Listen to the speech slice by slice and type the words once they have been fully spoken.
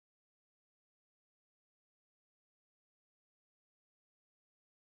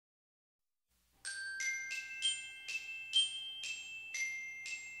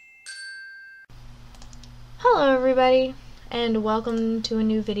Hello everybody, and welcome to a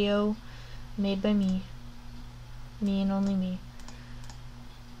new video made by me and only me.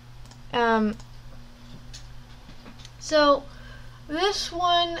 So this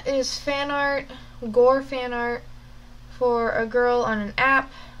one is fan art, gore fan art for a girl on an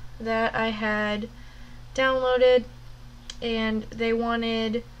app that I had downloaded, and they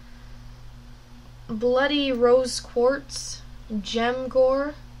wanted bloody rose quartz gem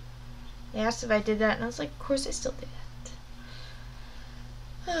gore. They asked if I did that, and I was like, of course I still did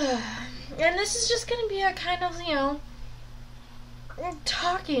that. And this is just going to be a kind of,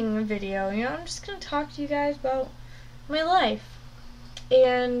 talking video, I'm just going to talk to you guys about my life.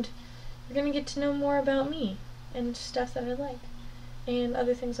 And you're going to get to know more about me and stuff that I like and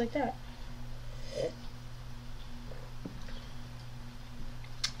other things like that.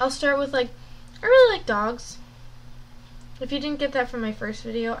 I'll start with, I really like dogs. If you didn't get that from my first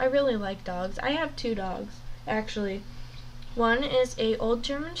video, I really like dogs. I have two dogs, actually. One is a old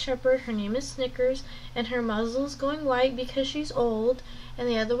German Shepherd. Her name is Snickers, and her muzzle's going white because she's old. And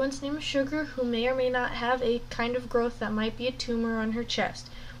the other one's name is Sugar, who may or may not have a kind of growth that might be a tumor on her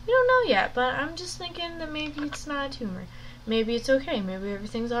chest. We don't know yet, but I'm just thinking that maybe it's not a tumor. Maybe it's okay. Maybe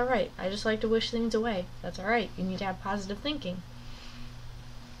everything's alright. I just like to wish things away. That's alright. You need to have positive thinking.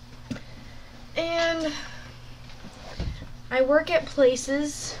 And I work at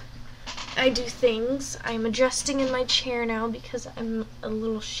places, I do things. I'm adjusting in my chair now because I'm a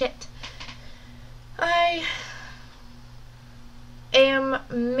little shit. I am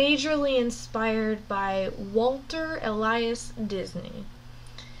majorly inspired by Walter Elias Disney.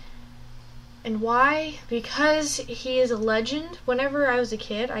 And why? Because he is a legend. Whenever I was a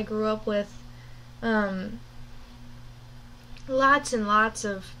kid, I grew up with lots and lots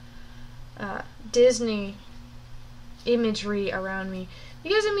of Disney imagery around me,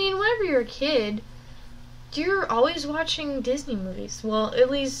 because whenever you're a kid, you're always watching Disney movies. Well,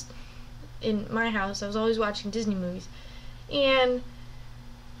 at least in my house, I was always watching Disney movies. And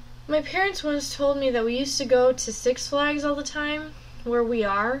my parents once told me that we used to go to Six Flags all the time, where we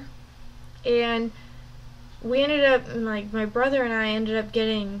are, and we ended up, my brother and I ended up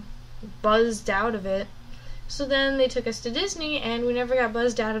getting buzzed out of it. So then they took us to Disney, and we never got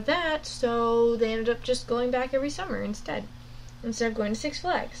buzzed out of that, so they ended up just going back every summer instead of going to Six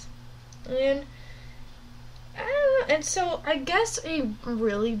Flags. And I don't know, and so I guess a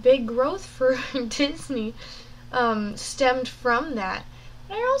really big growth for Disney stemmed from that.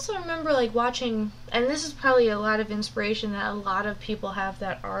 But I also remember watching, and this is probably a lot of inspiration that a lot of people have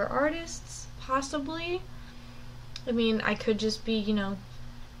that are artists, possibly. I could just be,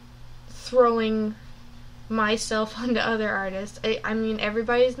 throwing myself onto other artists.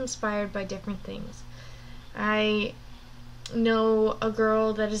 Everybody's inspired by different things. I know a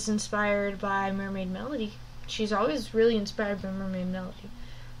girl that is inspired by Mermaid Melody. She's always really inspired by Mermaid Melody.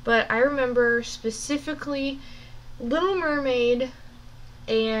 But I remember specifically Little Mermaid,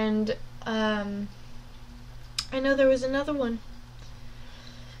 and I know there was another one.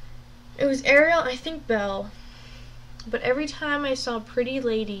 It was Ariel, I think Belle. But every time I saw pretty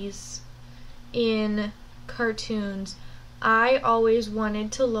ladies in cartoons, I always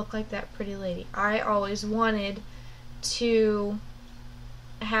wanted to look like that pretty lady. I always wanted to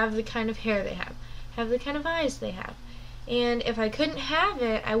have the kind of hair they have the kind of eyes they have. And if I couldn't have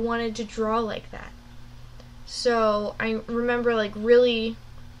it, I wanted to draw like that. So I remember really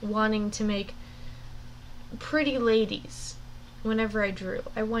wanting to make pretty ladies whenever I drew.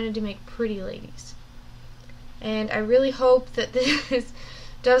 I wanted to make pretty ladies. And I really hope that this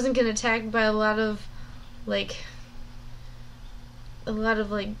doesn't get attacked by a lot of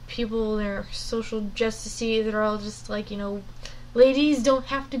people that are social justice-y that are all just ladies don't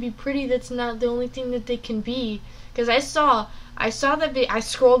have to be pretty. That's not the only thing that they can be. Because I saw that I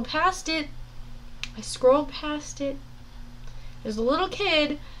scrolled past it. There's a little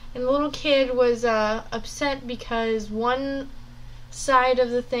kid, and the little kid was upset because one side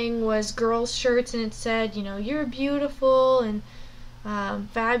of the thing was girls' shirts, and it said, you're beautiful and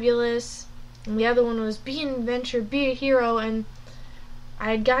fabulous. And the other one was be an adventurer, be a hero, and I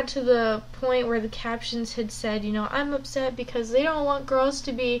had got to the point where the captions had said, I'm upset because they don't want girls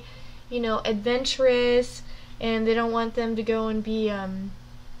to be, adventurous, and they don't want them to go and be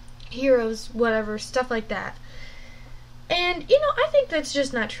heroes, whatever, stuff like that. And, I think that's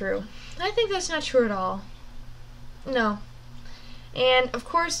just not true. I think that's not true at all. No. And, of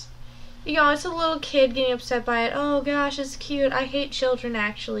course, it's a little kid getting upset by it. Oh gosh, it's cute. I hate children,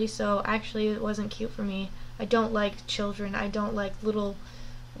 actually, so actually it wasn't cute for me. I don't like children. I don't like little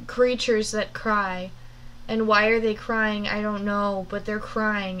creatures that cry. And why are they crying? I don't know, but they're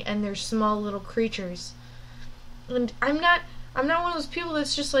crying, and they're small little creatures. And I'm not one of those people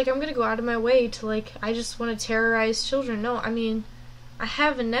that's just like, I'm gonna go out of my way to, like, I just want to terrorize children. No, I mean, I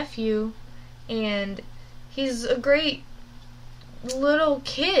have a nephew, and he's a great little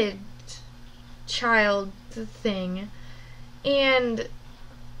kid, child thing, and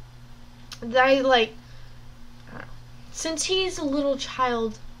I, like, since he's a little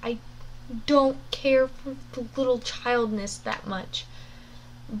child, I don't care for the little childness that much.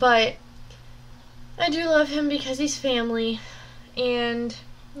 But I do love him because he's family, and,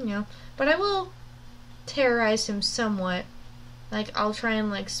 you know, but I will terrorize him somewhat. Like, I'll try and,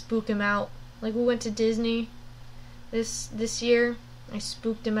 like, spook him out. Like, we went to Disney this year. I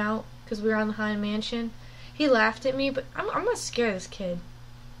spooked him out because we were on the Haunted Mansion. He laughed at me, but I'm gonna scare this kid.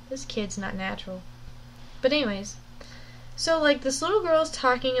 This kid's not natural. But anyways, so, like, this little girl's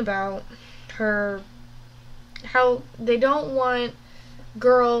talking about how they don't want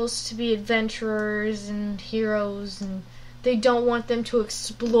girls to be adventurers and heroes, and they don't want them to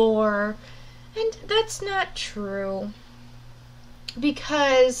explore. And that's not true.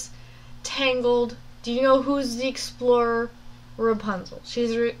 Because Tangled, do you know who's the explorer? Rapunzel.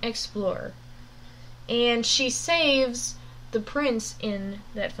 She's an explorer. And she saves the prince in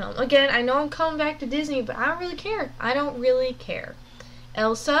that film. Again, I know I'm coming back to Disney, but I don't really care. I don't really care.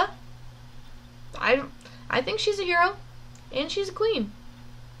 Elsa, I think she's a hero, and she's a queen.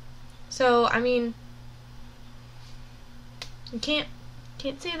 So, I mean, you can't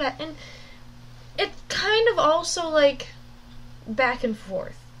say that. And it's kind of also, like, back and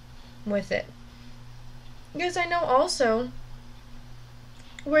forth with it. Because I know also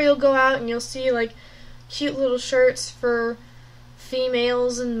where you'll go out and you'll see, like, cute little shirts for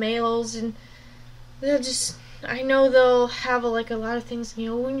females and males, and they'll just, I know they'll have a lot of things, you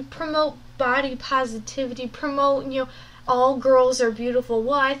know, when you promote body positivity, promote, you know, all girls are beautiful.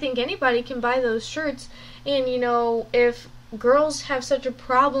 Well, I think anybody can buy those shirts, and, you know, if girls have such a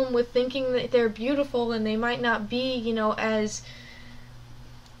problem with thinking that they're beautiful, and they might not be, you know, as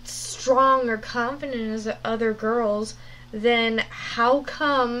strong or confident as other girls, then how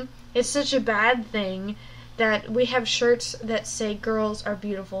come it's such a bad thing that we have shirts that say girls are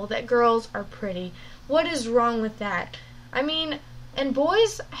beautiful, that girls are pretty? What is wrong with that? I mean, and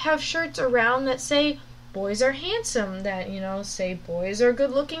boys have shirts around that say boys are handsome, that, you know, say boys are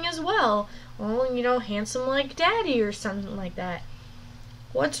good looking as well. Oh, you know, handsome like daddy or something like that.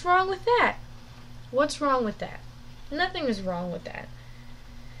 What's wrong with that? What's wrong with that? Nothing is wrong with that.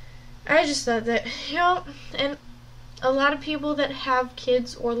 I just thought that, you know, and a lot of people that have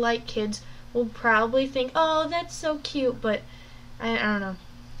kids or like kids will probably think, oh, that's so cute, but I don't know.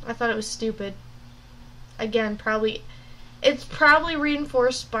 I thought it was stupid. Again, it's probably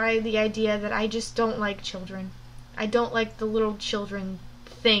reinforced by the idea that I just don't like children. I don't like the little children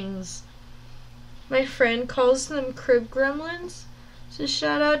things. My friend calls them crib gremlins. So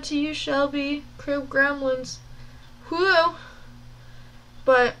shout out to you, Shelby. Crib gremlins. Whoo!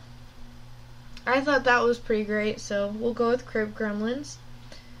 But I thought that was pretty great, so we'll go with crib gremlins.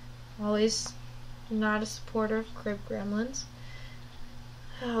 Always not a supporter of crib gremlins.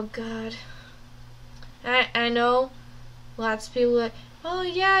 Oh, God. I know lots of people are like, oh,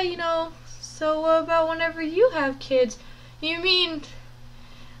 yeah, you know, so what about whenever you have kids? You mean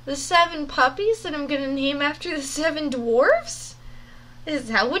the 7 puppies that I'm going to name after the 7 dwarfs? Is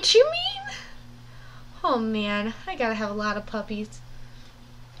that what you mean? Oh, man, I gotta have a lot of puppies.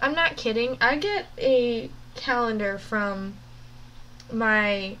 I'm not kidding. I get a calendar from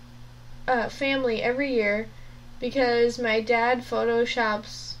my family every year because my dad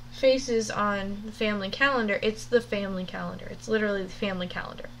photoshops faces on the family calendar. It's the family calendar. It's literally the family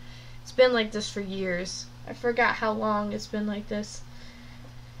calendar. It's been like this for years. I forgot how long it's been like this.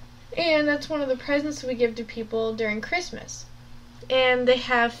 And that's one of the presents we give to people during Christmas. And they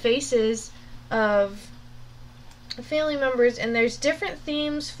have faces of family members, and there's different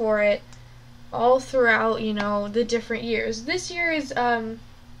themes for it all throughout, you know, the different years. This year is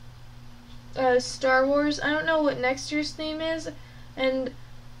Star Wars. I don't know what next year's theme is, and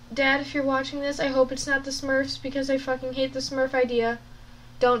Dad, if you're watching this, I hope it's not the Smurfs, because I fucking hate the Smurf idea.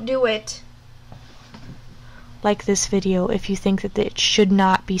 Don't do it. Like this video if you think that it should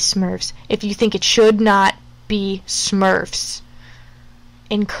not be Smurfs. If you think it should not be Smurfs.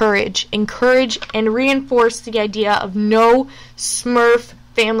 Encourage, and reinforce the idea of no Smurf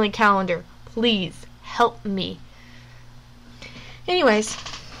family calendar. Please, help me. Anyways,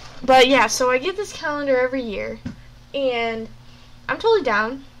 but yeah, so I get this calendar every year, and I'm totally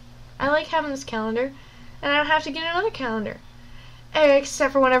down. I like having this calendar, and I don't have to get another calendar.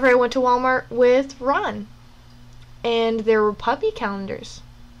 Except for whenever I went to Walmart with Ron, and there were puppy calendars.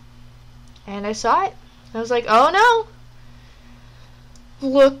 And I saw it, I was like, oh no!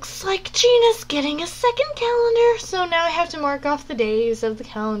 Looks like Gina's getting a second calendar, so now I have to mark off the days of the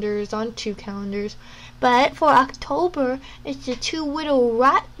calendars on 2 calendars. But for October, it's the 2 little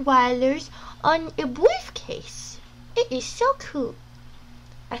Rottweilers on a briefcase. It is so cool.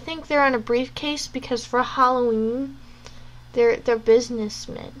 I think they're on a briefcase because for Halloween, they're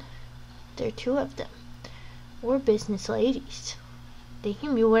businessmen. There are 2 of them. We're business ladies. They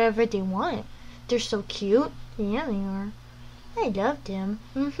can be whatever they want. They're so cute. Yeah, they are. I love them.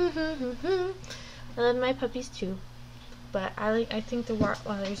 I love my puppies too. But I think the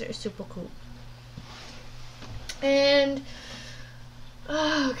Rottweilers are super cool. And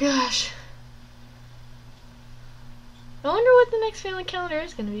oh gosh. I wonder what the next family calendar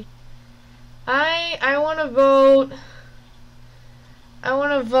is gonna be. I wanna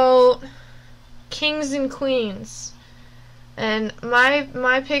vote kings and queens. And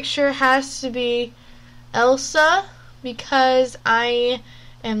my picture has to be Elsa because I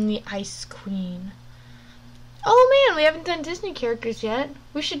am the Ice Queen. Oh man, we haven't done Disney characters yet.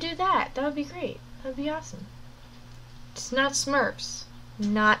 We should do that. That would be great. That would be awesome. It's not Smurfs.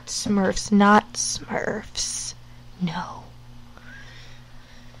 Not Smurfs. Not Smurfs. No.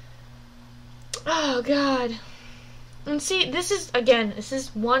 Oh god. And see, this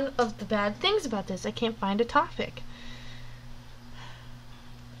is one of the bad things about this. I can't find a topic.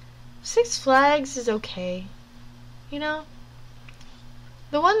 Six Flags is okay. You know?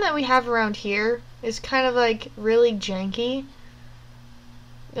 The one that we have around here is kind of like really janky.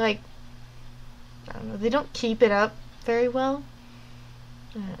 Like, I don't know, they don't keep it up very well.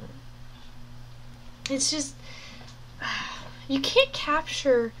 It's just, you can't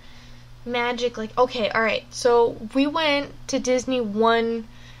capture magic like, okay, alright, so we went to Disney one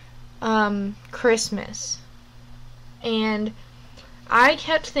Christmas, and I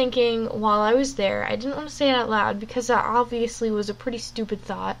kept thinking while I was there, I didn't want to say it out loud because that obviously was a pretty stupid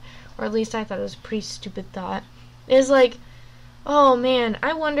thought, or at least I thought it was a pretty stupid thought, is like, oh man,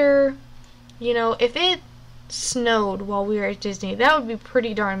 I wonder, you know, if it snowed while we were at Disney, that would be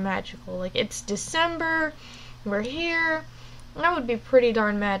pretty darn magical. Like, it's December, we're here, that would be pretty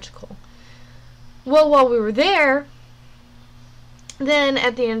darn magical. Well, while we were there, then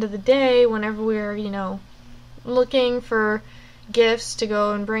at the end of the day, whenever we were, you know, looking for gifts to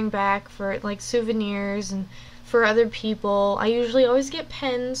go and bring back for, like, souvenirs and for other people, I usually always get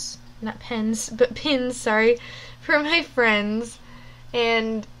pins, sorry, for my friends.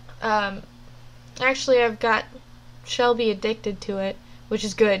 And, actually, I've got Shelby addicted to it, which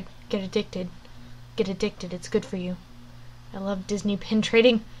is good. Get addicted. Get addicted. It's good for you. I love Disney pin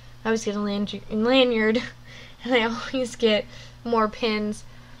trading. I always get a lanyard, and I always get more pins.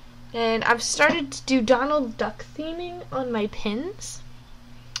 And I've started to do Donald Duck theming on my pins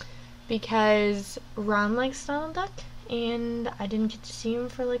because Ron likes Donald Duck, and I didn't get to see him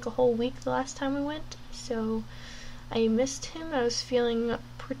for like a whole week the last time we went, so I missed him. I was feeling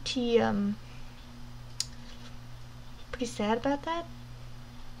pretty sad about that.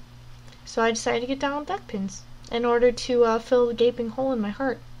 So I decided to get Donald Duck pins in order to fill the gaping hole in my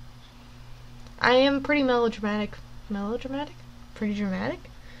heart. I am pretty melodramatic. Pretty dramatic?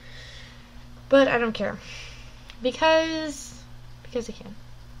 But I don't care. Because I can.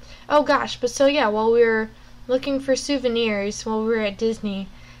 Oh gosh, but so yeah, while we were looking for souvenirs while we were at Disney,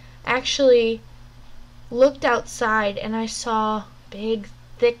 actually looked outside and I saw big,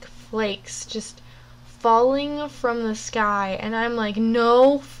 thick flakes just falling from the sky, and I'm like,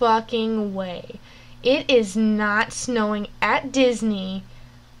 no fucking way. It is not snowing at Disney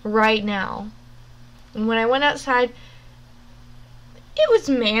right now. And when I went outside, it was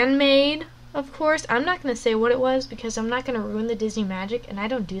man-made, of course. I'm not going to say what it was because I'm not going to ruin the Disney magic, and I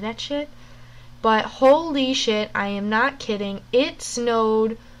don't do that shit. But holy shit, I am not kidding. It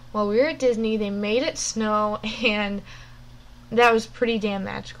snowed while we were at Disney. They made it snow, and that was pretty damn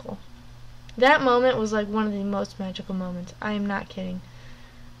magical. That moment was like one of the most magical moments. I am not kidding.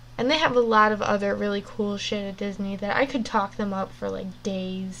 And they have a lot of other really cool shit at Disney that I could talk them up for like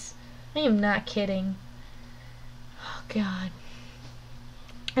days. I am not kidding. Oh god.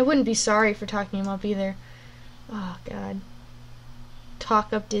 I wouldn't be sorry for talking them up either. Oh god.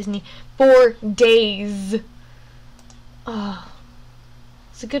 Talk up Disney for days. Oh.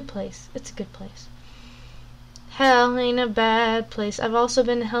 It's a good place. It's a good place. Hell ain't a bad place. I've also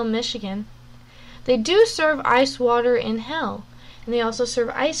been to Hell, Michigan. They do serve ice water in Hell. And they also serve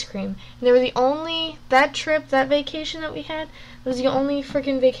ice cream. And they were the only, that trip, that vacation that we had, was the only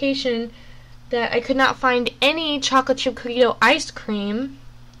freaking vacation that I could not find any chocolate chip cookie dough ice cream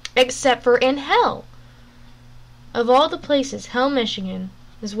except for in Hell. Of all the places, Hell, Michigan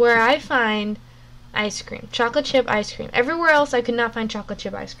is where I find ice cream. Chocolate chip ice cream. Everywhere else I could not find chocolate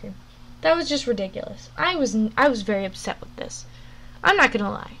chip ice cream. That was just ridiculous. I was very upset with this. I'm not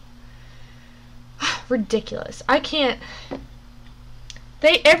gonna lie. Ridiculous. I can't.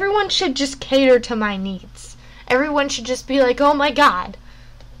 Everyone should just cater to my needs. Everyone should just be like, oh my god,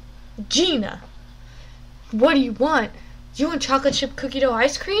 Gina, what do you want? Do you want chocolate chip cookie dough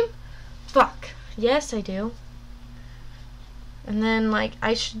ice cream? Fuck. Yes, I do. And then, like,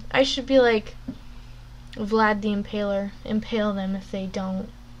 I should be like Vlad the Impaler. Impale them if they don't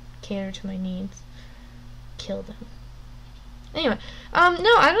cater to my needs. Kill them. Anyway,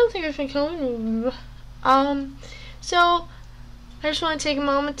 no, I don't think I've been killing. So I just want to take a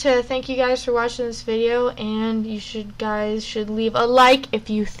moment to thank you guys for watching this video, and you guys should leave a like if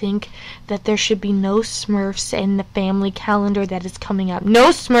you think that there should be no Smurfs in the family calendar that is coming up. No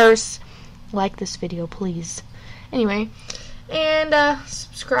Smurfs! Like this video, please. Anyway, and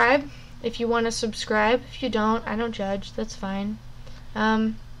subscribe if you want to subscribe. If you don't, I don't judge. That's fine.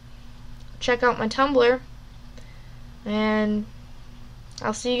 Check out my Tumblr, and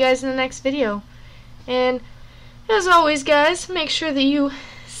I'll see you guys in the next video. And as always, guys, make sure that you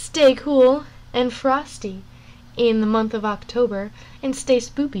stay cool and frosty in the month of October, and stay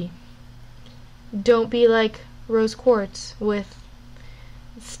spoopy. Don't be like Rose Quartz with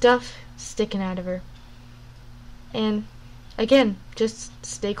stuff sticking out of her. And again, just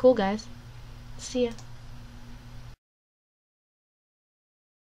stay cool, guys. See ya.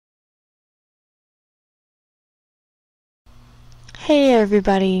 Hey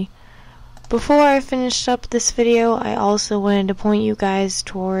everybody. Before I finished up this video, I also wanted to point you guys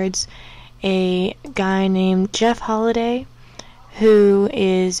towards a guy named Jeff Holiday who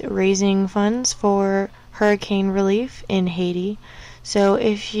is raising funds for hurricane relief in Haiti. So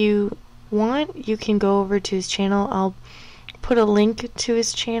if you want, you can go over to his channel. I'll put a link to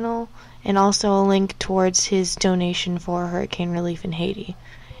his channel and also a link towards his donation for hurricane relief in Haiti.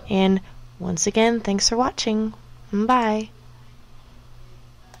 And once again, thanks for watching. Bye.